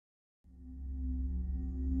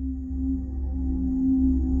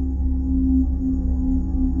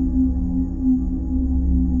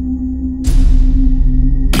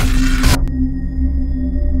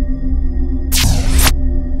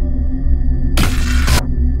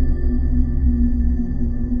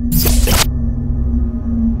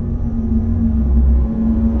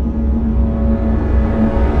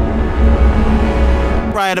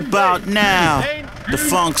right about now. The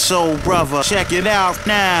Funk Soul Brother, check it out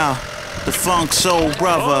now. The Funk Soul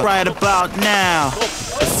Brother, right about now.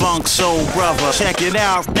 The Funk Soul Brother, check it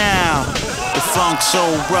out now. The Funk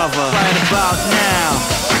Soul Brother, right about now.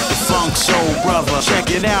 The Funk Soul Brother, check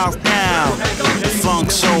it out now. The Funk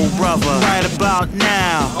Soul Brother, right about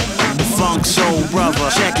now. The Funk Soul Brother,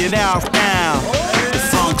 check it out now. The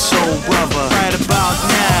Funk Soul Brother, right about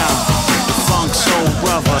now. The Funk Soul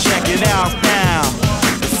Brother, check it out now.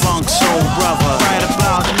 The Funk Soul Brother, right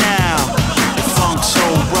about now. The Funk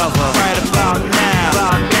Soul Brother, right about now.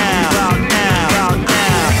 About now, about now, about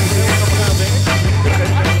now.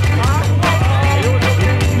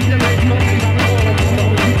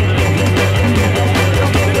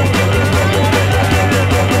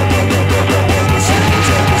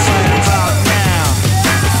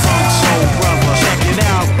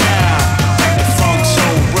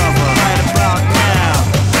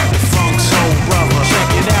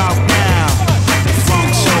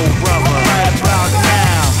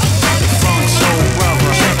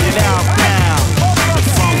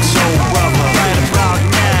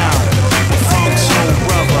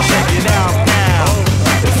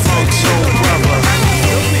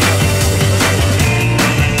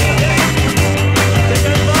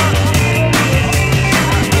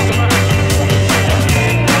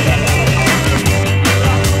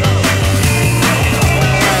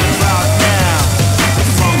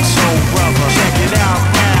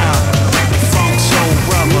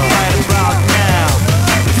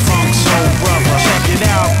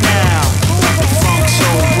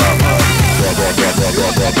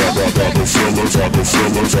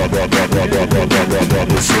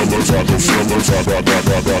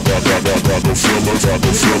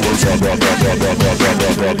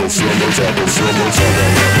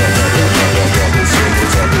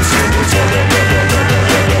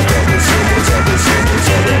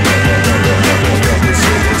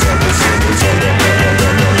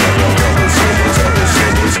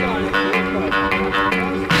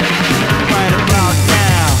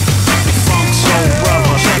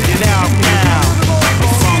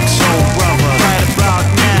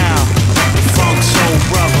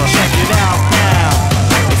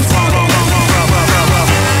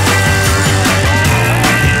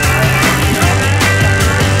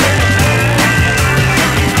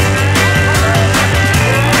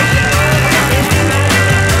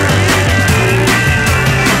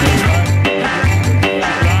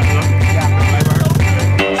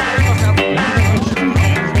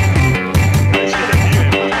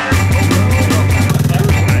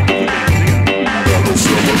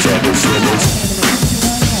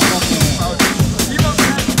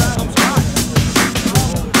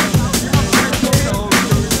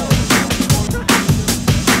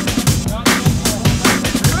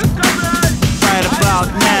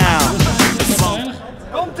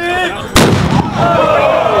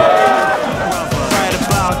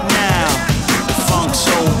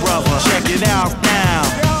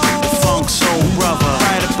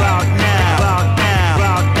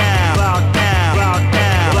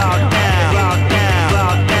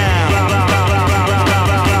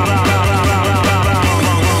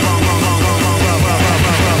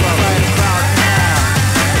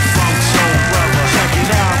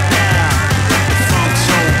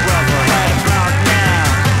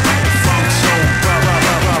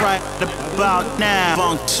 About now,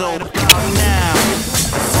 Funk Soul, about now.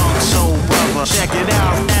 Funk Soul Brother, check it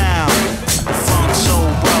out now. Funk Soul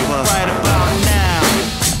Brother, right about now.